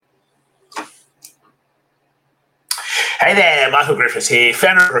Hey there, Michael Griffiths here,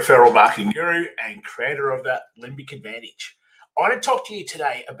 founder of Referral Marketing Guru and creator of that Limbic Advantage. I want to talk to you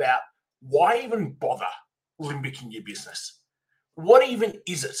today about why even bother limbicking your business. What even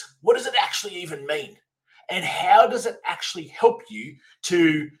is it? What does it actually even mean? And how does it actually help you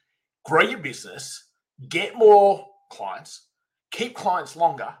to grow your business, get more clients, keep clients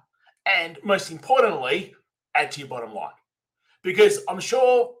longer, and most importantly, add to your bottom line? Because I'm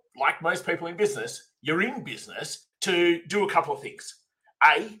sure, like most people in business, you're in business to do a couple of things.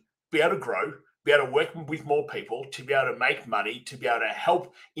 A, be able to grow, be able to work with more people, to be able to make money, to be able to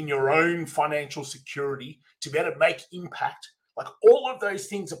help in your own financial security, to be able to make impact. Like all of those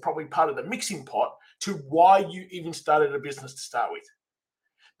things are probably part of the mixing pot to why you even started a business to start with.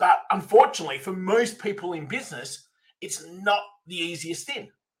 But unfortunately, for most people in business, it's not the easiest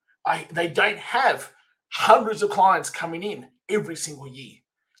thing. They don't have hundreds of clients coming in every single year.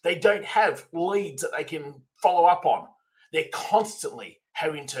 They don't have leads that they can follow up on. They're constantly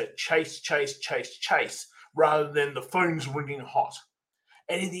having to chase rather than the phone's ringing hot.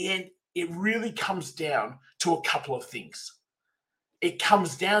 And in the end, it really comes down to a couple of things. It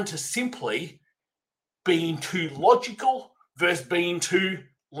comes down to simply being too logical versus being too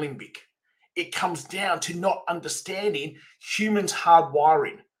limbic. It comes down to not understanding humans'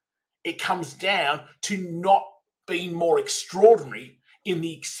 hardwiring. It comes down to not being more extraordinary in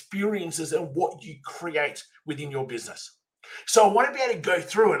the experiences and what you create within your business. So I want to be able to go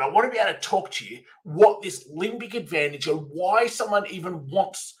through and I want to be able to talk to you what this limbic advantage and why someone even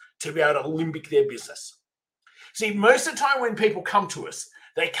wants to be able to limbic their business. See, most of the time when people come to us,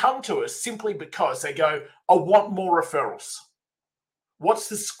 they come to us simply because they go, I want more referrals. What's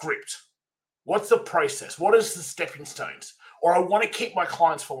the script? What's the process? What is the stepping stones? Or I want to keep my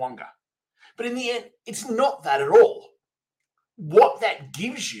clients for longer. But in the end, it's not that at all. What that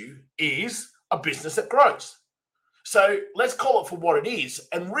gives you is a business that grows. So let's call it for what it is.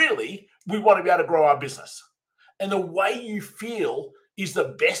 And really, we want to be able to grow our business. And the way you feel is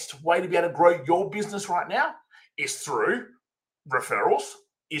the best way to be able to grow your business right now is through referrals,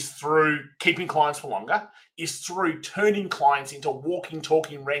 is through keeping clients for longer, is through turning clients into walking,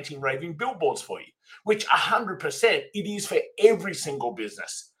 talking, ranting, raving billboards for you, which 100% it is for every single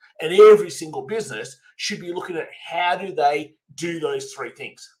business. And every single business should be looking at how do they do those three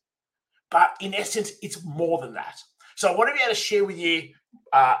things. But in essence, it's more than that. So I want to be able to share with you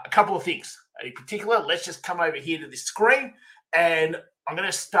a couple of things. In particular, let's just come over here to this screen and I'm going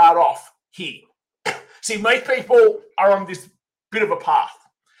to start off here. See, most people are on this bit of a path.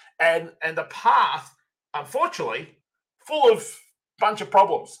 And the path, unfortunately, full of a bunch of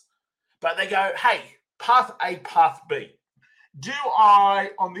problems. But they go, hey, path A, path B. Do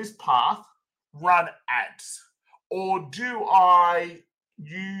I, on this path, run ads? Or do I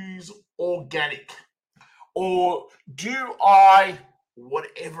use organic? Or do I,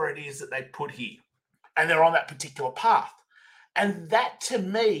 whatever it is that they put here? And they're on that particular path. And that to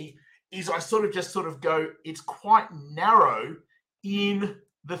me is I sort of go, it's quite narrow in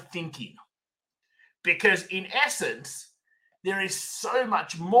the thinking. Because in essence, there is so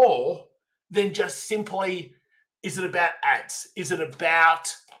much more than just simply, is it about ads? Is it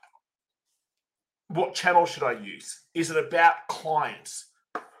about what channel should I use? Is it about clients?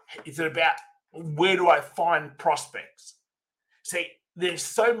 Is it about where do I find prospects? See, there's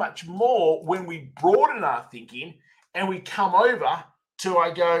so much more when we broaden our thinking and we come over to,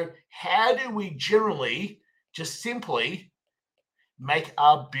 I go, how do we generally just simply make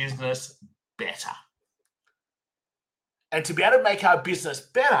our business better? And to be able to make our business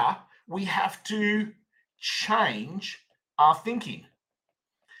better, we have to change our thinking.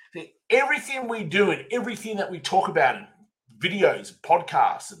 Everything we do and everything that we talk about in videos,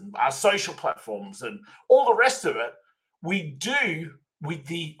 podcasts, and our social platforms and all the rest of it, we do with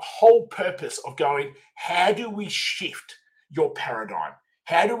the whole purpose of going, how do we shift your paradigm?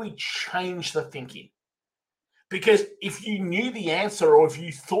 How do we change the thinking? Because if you knew the answer or if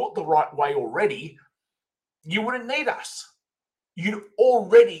you thought the right way already, you wouldn't need us. You'd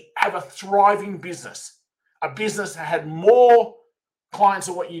already have a thriving business, a business that had more clients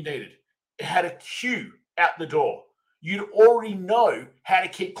than what you needed. It had a queue out the door. You'd already know how to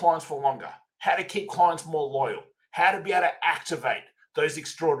keep clients for longer, how to keep clients more loyal, how to be able to activate those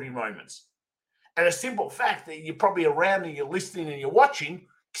extraordinary moments. And a simple fact that you're probably around and you're listening and you're watching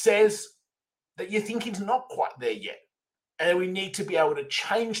says that your thinking's not quite there yet. And we need to be able to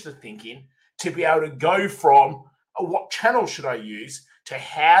change the thinking to be able to go from what channel should I use to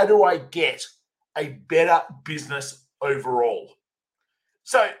how do I get a better business overall.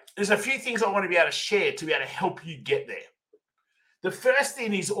 So there's a few things I want to be able to share to be able to help you get there. The first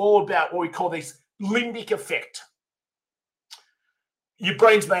thing is all about what we call this limbic effect. Your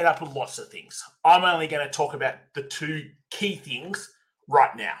brain's made up of lots of things. I'm only going to talk about the two key things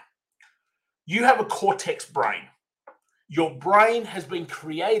right now. You have a cortex brain. Your brain has been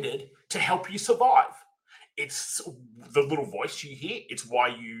created to help you survive. It's the little voice you hear. It's why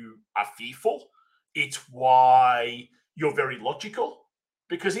you are fearful. It's why you're very logical.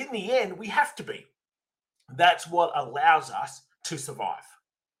 Because in the end, we have to be. That's what allows us to survive.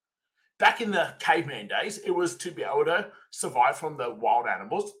 Back in the caveman days, it was to be able to survive from the wild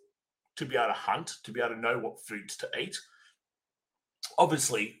animals, to be able to hunt, to be able to know what foods to eat.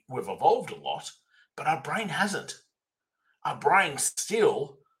 Obviously, we've evolved a lot, but our brain hasn't. Our brain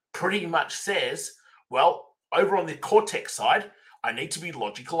still pretty much says, well, over on the cortex side, I need to be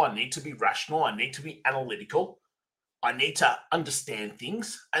logical, I need to be rational, I need to be analytical, I need to understand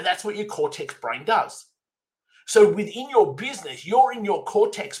things, and that's what your cortex brain does. So within your business, you're in your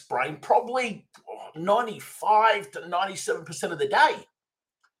cortex brain probably 95 to 97% of the day.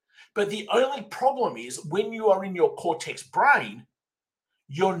 But the only problem is when you are in your cortex brain,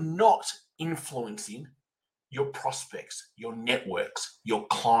 you're not influencing your prospects, your networks, your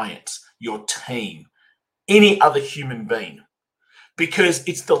clients, your team, any other human being. Because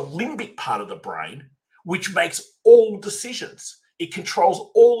it's the limbic part of the brain which makes all decisions. It controls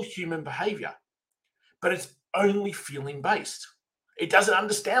all human behavior. But it's only feeling based. It doesn't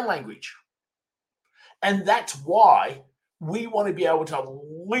understand language. And that's why we want to be able to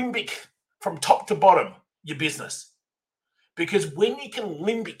limbic from top to bottom your business. Because when you can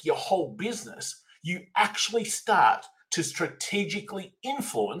limbic your whole business, you actually start to strategically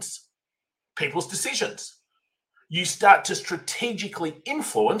influence people's decisions. You start to strategically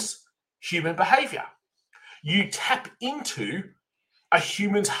influence human behavior. You tap into a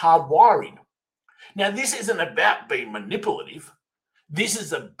human's hardwiring. Now, this isn't about being manipulative. This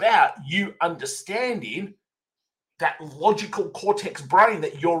is about you understanding that logical cortex brain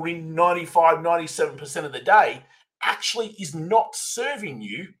that you're in 95, 97% of the day actually is not serving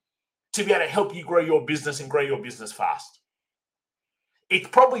you to be able to help you grow your business and grow your business fast. It's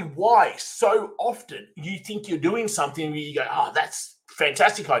probably why so often you think you're doing something and you go, oh, that's a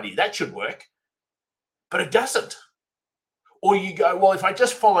fantastic idea. That should work. But it doesn't. Or you go, well, if I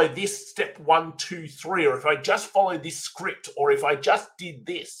just follow this step 1, 2, 3, or if I just follow this script, or if I just did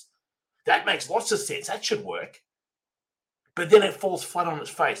this, that makes lots of sense. That should work. But then it falls flat on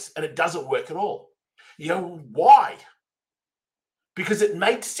its face and it doesn't work at all. You know, why? Because it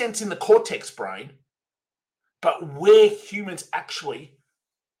made sense in the cortex brain, but where humans actually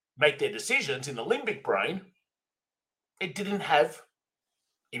make their decisions in the limbic brain, it didn't have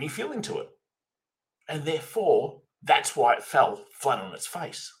any feeling to it. And therefore, that's why it fell flat on its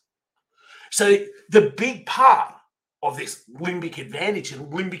face. So the big part of this limbic advantage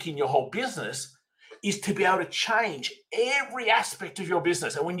and limbicing your whole business is to be able to change every aspect of your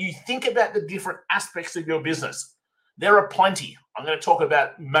business. And when you think about the different aspects of your business, there are plenty. I'm going to talk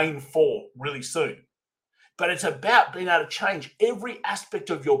about main 4 really soon. But it's about being able to change every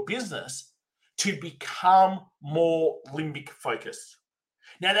aspect of your business to become more limbic focused.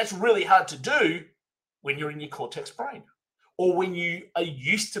 Now, that's really hard to do when you're in your cortex brain, or when you are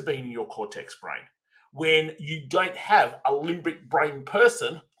used to being in your cortex brain, when you don't have a limbic brain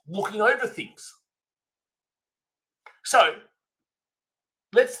person looking over things. So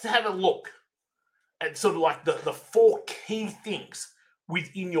let's have a look at sort of like the 4 key things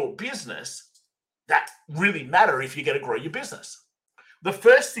within your business that really matter if you're going to grow your business. The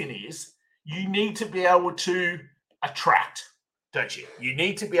first thing is you need to be able to attract, don't you? You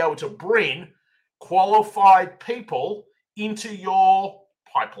need to be able to bring qualified people into your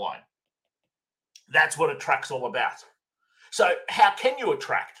pipeline. That's what attract's all about. So how can you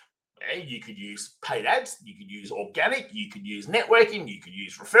attract? You could use paid ads, you could use organic, you could use networking, you could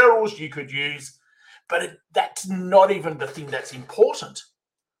use referrals, but that's not even the thing that's important.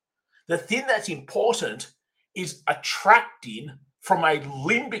 The thing that's important is attracting from a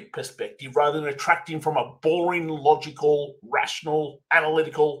limbic perspective rather than attracting from a boring, logical, rational,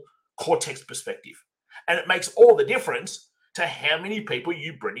 analytical cortex perspective. And it makes all the difference to how many people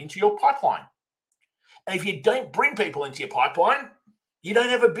you bring into your pipeline. And if you don't bring people into your pipeline, you don't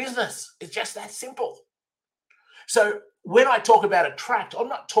have a business. It's just that simple. So when I talk about attract, I'm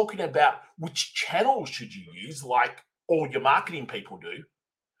not talking about which channels should you use like all your marketing people do.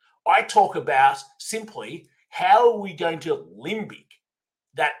 I talk about simply how are we going to limbic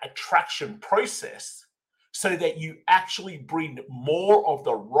that attraction process so that you actually bring more of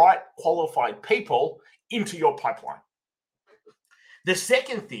the right qualified people into your pipeline. The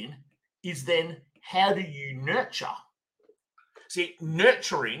second thing is then how do you nurture? See,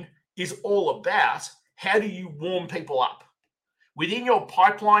 nurturing is all about how do you warm people up? Within your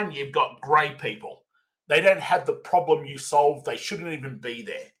pipeline, you've got grey people. They don't have the problem you solve. They shouldn't even be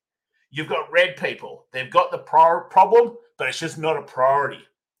there. You've got red people. They've got the problem, but it's just not a priority.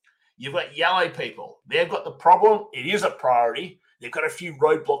 You've got yellow people. They've got the problem. It is a priority. They've got a few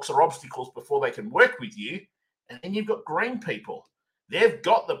roadblocks or obstacles before they can work with you. And then you've got green people. They've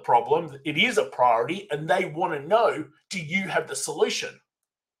got the problem. It is a priority, and they want to know, do you have the solution?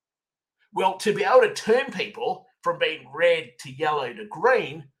 Well, to be able to turn people from being red to yellow to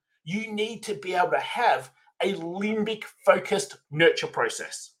green, you need to be able to have a limbic-focused nurture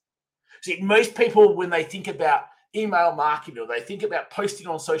process. See, most people, when they think about email marketing, or they think about posting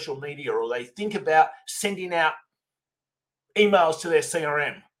on social media, or they think about sending out emails to their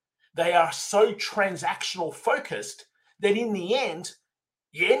CRM, they are so transactional focused that in the end,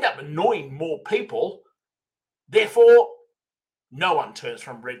 you end up annoying more people. Therefore, no one turns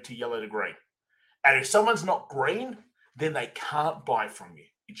from red to yellow to green. And if someone's not green, then they can't buy from you.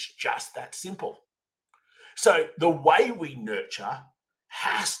 It's just that simple. So the way we nurture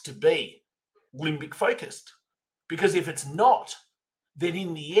has to be limbic focused, because if it's not, then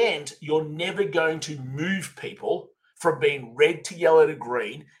in the end, you're never going to move people from being red to yellow to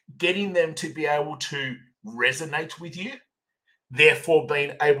green, getting them to be able to resonate with you, therefore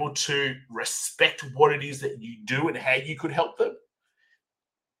being able to respect what it is that you do and how you could help them,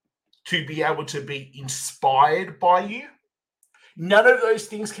 to be able to be inspired by you. None of those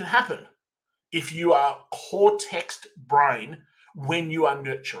things can happen if you are cortex brain when you are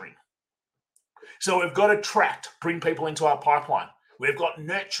nurturing. So we've got attract, bring people into our pipeline. We've got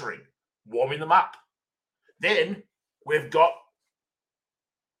nurturing, warming them up. Then we've got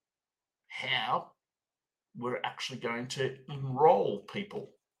how we're actually going to enroll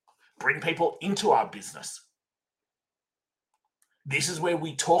people, bring people into our business. This is where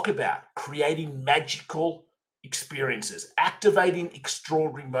we talk about creating magical experiences, activating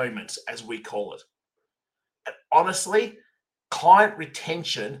extraordinary moments, as we call it. And honestly, client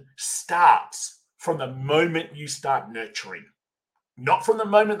retention starts from the moment you start nurturing, not from the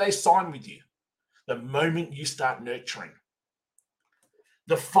moment they sign with you, the moment you start nurturing.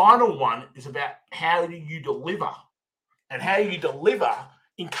 The final one is about how do you deliver, and how you deliver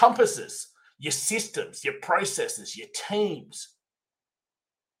encompasses your systems, your processes, your teams.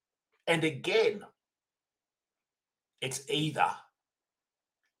 And again, it's either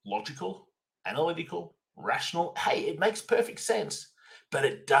logical, analytical, rational. Hey, it makes perfect sense, but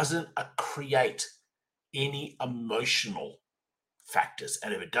it doesn't create any emotional factors.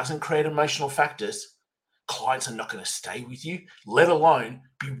 And if it doesn't create emotional factors, clients are not going to stay with you, let alone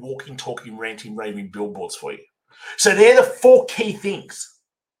be walking, talking, ranting, raving billboards for you. So they're the four key things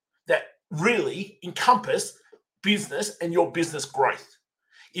that really encompass business and your business growth.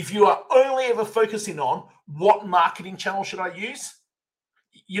 If you are only ever focusing on what marketing channel should I use,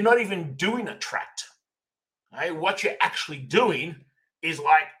 you're not even doing attract. Okay? What you're actually doing is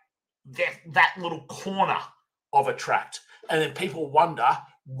like that little corner of attract. And then people wonder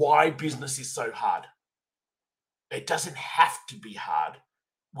why business is so hard. It doesn't have to be hard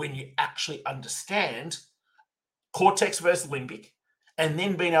when you actually understand cortex versus limbic, and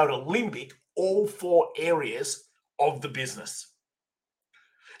then being able to limbic all four areas of the business.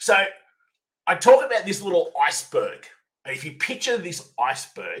 So I talk about this little iceberg. And if you picture this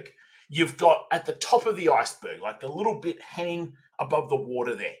iceberg, you've got at the top of the iceberg, like the little bit hanging above the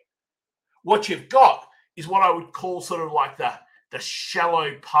water there. What you've got is what I would call sort of like the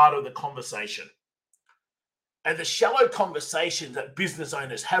shallow part of the conversation. And the shallow conversation that business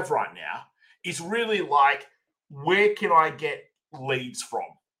owners have right now is really like, where can I get leads from?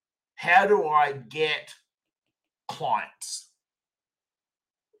 How do I get clients?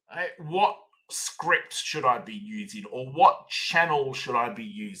 What scripts should I be using, or what channel should I be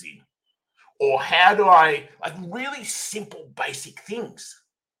using? Or how do I, like really simple, basic things.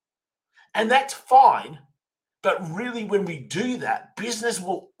 And that's fine. But really, when we do that, business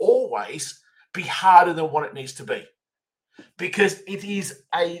will always be harder than what it needs to be, because it is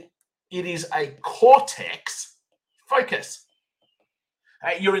a cortex focus.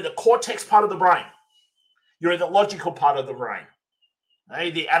 You're in the cortex part of the brain. You're in the logical part of the brain.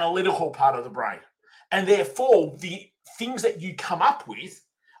 The analytical part of the brain. And therefore, the things that you come up with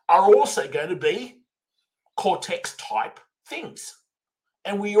are also going to be cortex type things.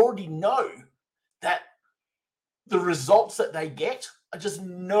 And we already know that the results that they get are just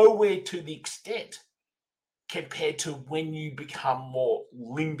nowhere to the extent compared to when you become more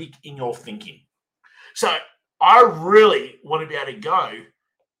limbic in your thinking. So I really want to be able to go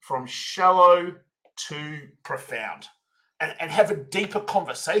from shallow to profound, and have a deeper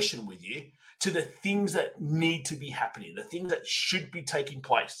conversation with you to the things that need to be happening, the things that should be taking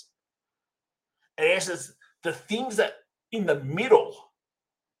place. And as the things that in the middle,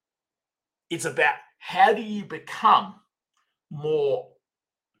 it's about how do you become more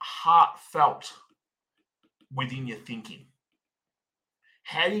heartfelt within your thinking?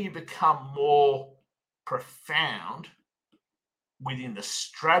 How do you become more profound within the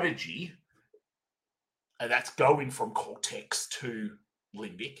strategy? And that's going from cortex to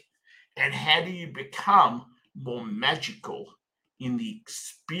limbic. And how do you become more magical in the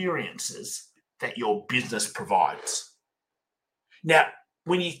experiences that your business provides? Now,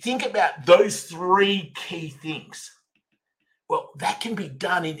 when you think about those three key things, well, that can be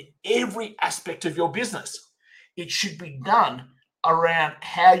done in every aspect of your business. It should be done around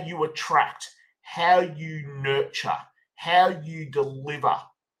how you attract, how you nurture, how you deliver,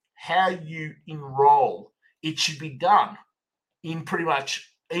 how you enroll. It should be done in pretty much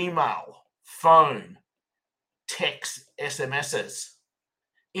email, phone, text, SMSs,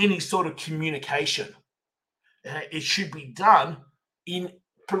 any sort of communication. It should be done in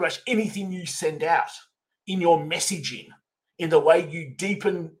pretty much anything you send out, in your messaging, in the way you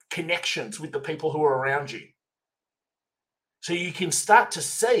deepen connections with the people who are around you. So you can start to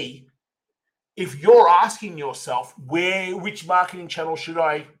see, if you're asking yourself, which marketing channel should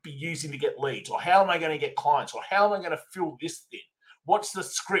I be using to get leads? Or how am I going to get clients? Or how am I going to fill this thing? What's the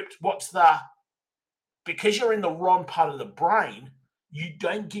script? Because you're in the wrong part of the brain, you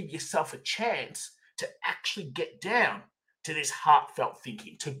don't give yourself a chance to actually get down to this heartfelt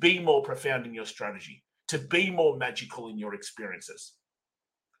thinking, to be more profound in your strategy, to be more magical in your experiences.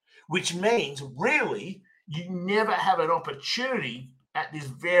 Which means, really, you never have an opportunity at this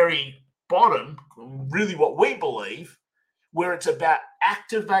very bottom, really what we believe, where it's about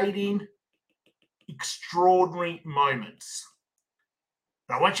activating extraordinary moments.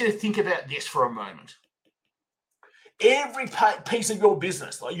 And I want you to think about this for a moment. Every piece of your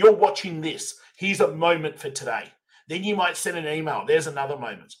business, like you're watching this, here's a moment for today. Then you might send an email, there's another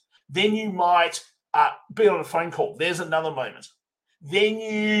moment. Then you might be on a phone call, there's another moment.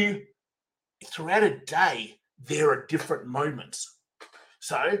 Then throughout a day, there are different moments.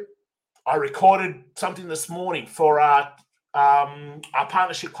 So I recorded something this morning for our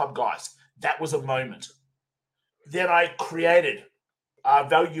Partnership Club guys. That was a moment. Then I created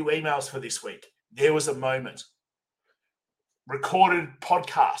value emails for this week. There was a moment. Recorded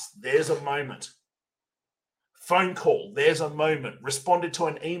podcast. There's a moment. Phone call. There's a moment. Responded to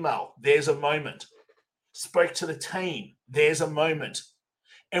an email. There's a moment. Spoke to the team. There's a moment.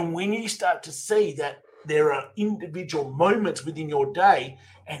 And when you start to see that there are individual moments within your day,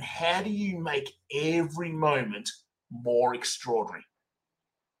 and how do you make every moment more extraordinary?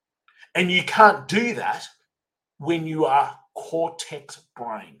 And you can't do that when you are cortex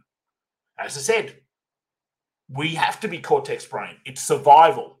brain. As I said, we have to be cortex brain. It's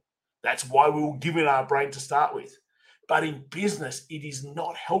survival. That's why we were given our brain to start with. But in business, it is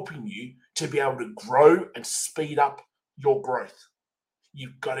not helping you to be able to grow and speed up your growth.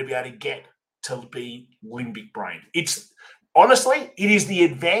 You've got to be able to get to be limbic brain. Honestly, it is the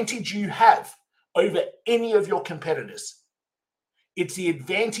advantage you have over any of your competitors. It's the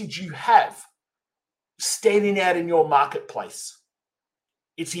advantage you have standing out in your marketplace.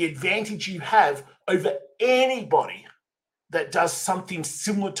 It's the advantage you have over anybody that does something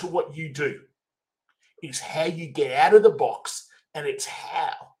similar to what you do. It's how you get out of the box, and it's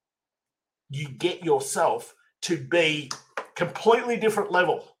how you get yourself to be completely different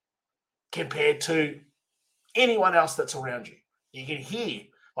level compared to anyone else that's around you. You can hear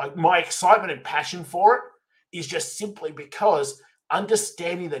like my excitement and passion for it is just simply because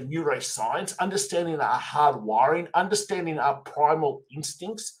understanding the neuroscience, understanding our hardwiring, understanding our primal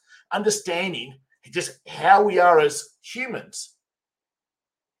instincts, understanding just how we are as humans,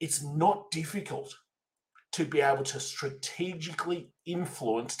 it's not difficult to be able to strategically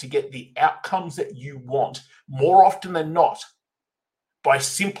influence to get the outcomes that you want more often than not by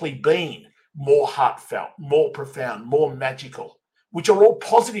simply being more heartfelt, more profound, more magical, which are all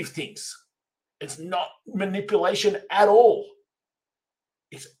positive things. It's not manipulation at all.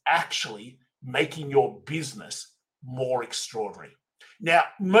 It's actually making your business more extraordinary. Now,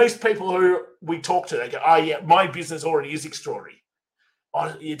 most people who we talk to, they go, oh yeah, my business already is extraordinary.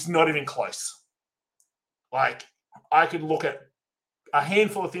 It's not even close. Like, I could look at a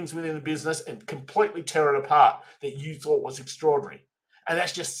handful of things within the business and completely tear it apart that you thought was extraordinary. And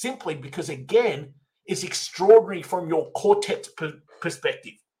that's just simply because, again, it's extraordinary from your cortex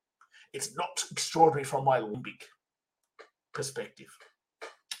perspective. It's not extraordinary from my limbic perspective.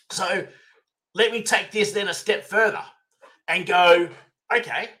 So let me take this then a step further and go,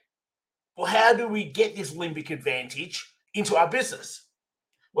 okay, Well, how do we get this limbic advantage into our business?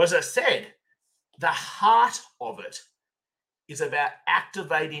 Well, as I said, the heart of it is about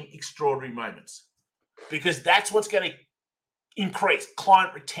activating extraordinary moments, because that's what's going to increase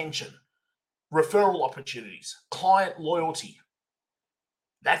client retention, referral opportunities, client loyalty.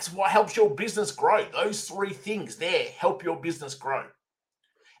 That's what helps your business grow. Those three things there help your business grow.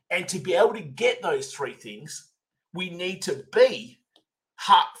 And to be able to get those three things, we need to be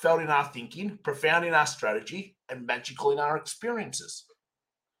heartfelt in our thinking, profound in our strategy, and magical in our experiences.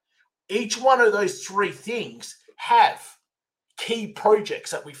 Each one of those three things have key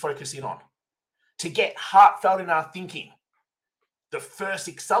projects that we focus in on. To get heartfelt in our thinking, the first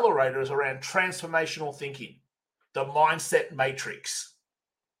accelerator is around transformational thinking, the mindset matrix.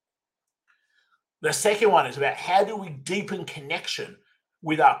 The second one is about how do we deepen connection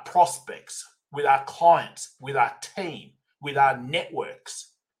with our prospects, with our clients, with our team, with our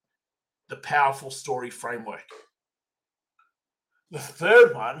networks, the powerful story framework. The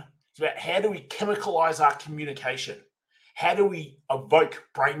third one is about how do we chemicalize our communication? How do we evoke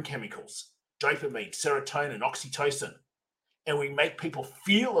brain chemicals, dopamine, serotonin, oxytocin, and we make people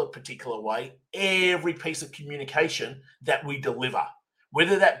feel a particular way every piece of communication that we deliver,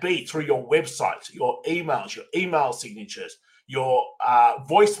 whether that be through your website, your emails, your email signatures, your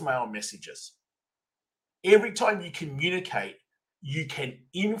voicemail messages. Every time you communicate, you can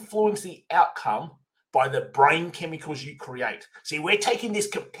influence the outcome by the brain chemicals you create. See, we're taking this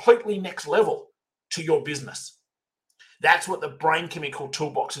completely next level to your business. That's what the brain chemical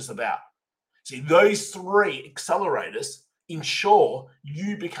toolbox is about. See, those three accelerators ensure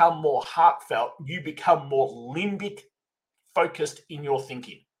you become more heartfelt, you become more limbic focused in your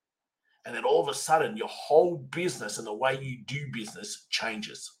thinking. And then all of a sudden, your whole business and the way you do business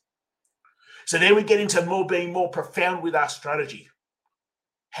changes. So then we get into being more profound with our strategy.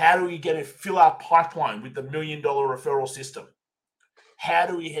 How do we get to fill our pipeline with the $1 million referral system? How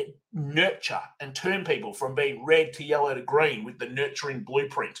do we nurture and turn people from being red to yellow to green with the nurturing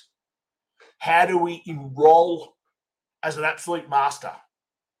blueprint? How do we enroll as an absolute master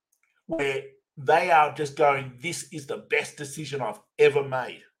where they are just going, this is the best decision I've ever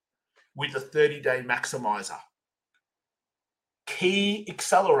made, with the 30-day maximizer? Key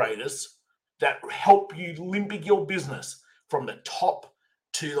accelerators that help you limbic your business from the top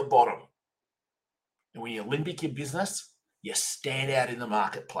to the bottom. And when you limbic your business, you stand out in the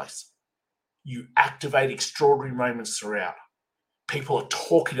marketplace. You activate extraordinary moments throughout. People are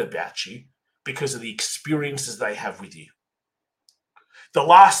talking about you because of the experiences they have with you. The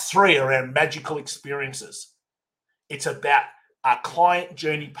last three are around magical experiences. It's about our client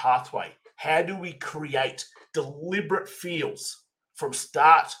journey pathway. How do we create deliberate feels from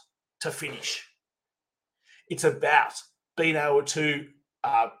start to finish? It's about being able to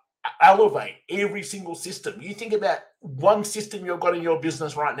elevate every single system. You think about one system you've got in your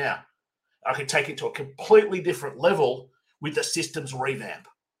business right now. I can take it to a completely different level with the systems revamp.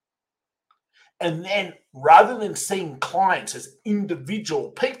 And then rather than seeing clients as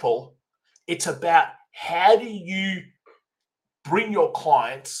individual people, it's about how do you bring your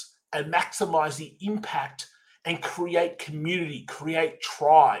clients and maximize the impact and create community, create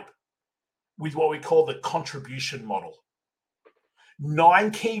tribe with what we call the contribution model. 9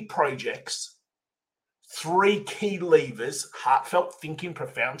 key projects, 3 key levers: heartfelt thinking,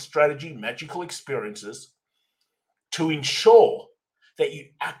 profound strategy, magical experiences, to ensure that you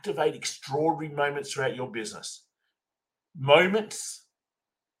activate extraordinary moments throughout your business. Moments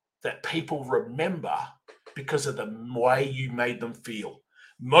that people remember because of the way you made them feel.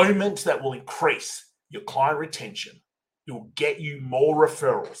 Moments that will increase your client retention. It will get you more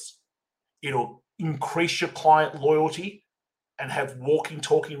referrals. It'll increase your client loyalty and have walking,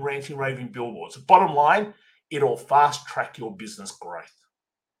 talking, ranting, raving billboards. Bottom line, it'll fast track your business growth.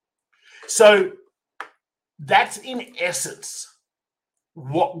 So that's in essence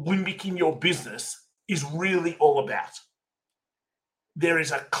what limbicking your business is really all about. There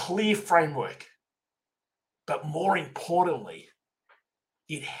is a clear framework, but more importantly,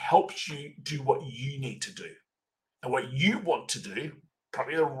 it helps you do what you need to do. And what you want to do,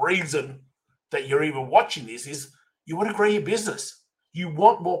 probably the reason that you're even watching this, is you want to grow your business. You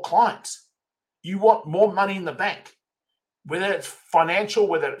want more clients. You want more money in the bank, whether it's financial,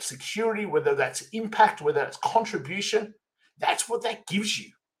 whether it's security, whether that's impact, whether it's contribution. That's what that gives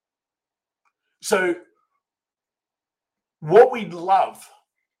you. So what we'd love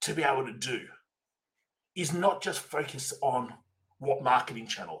to be able to do is not just focus on what marketing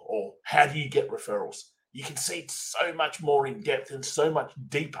channel or how do you get referrals. You can see it's so much more in depth and so much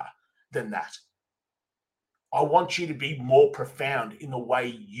deeper than that. I want you to be more profound in the way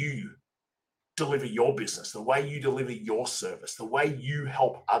you deliver your business, the way you deliver your service, the way you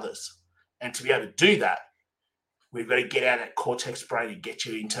help others. And to be able to do that, we've got to get out of that cortex brain and get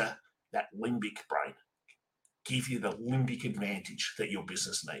you into that limbic brain. Give you the limbic advantage that your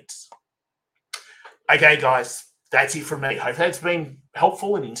business needs. Okay, guys, that's it from me. Hope that's been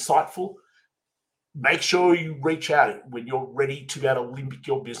helpful and insightful. Make sure you reach out when you're ready to be able to limbic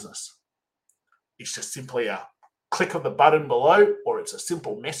your business. It's just simply a click on the button below, or it's a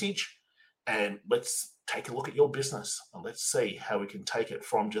simple message, and let's take a look at your business and let's see how we can take it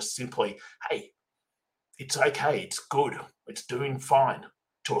from just simply, hey, it's okay, it's good, it's doing fine,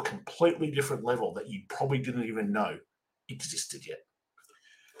 to a completely different level that you probably didn't even know existed yet.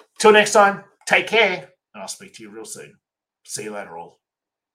 Till next time, take care, and I'll speak to you real soon. See you later all.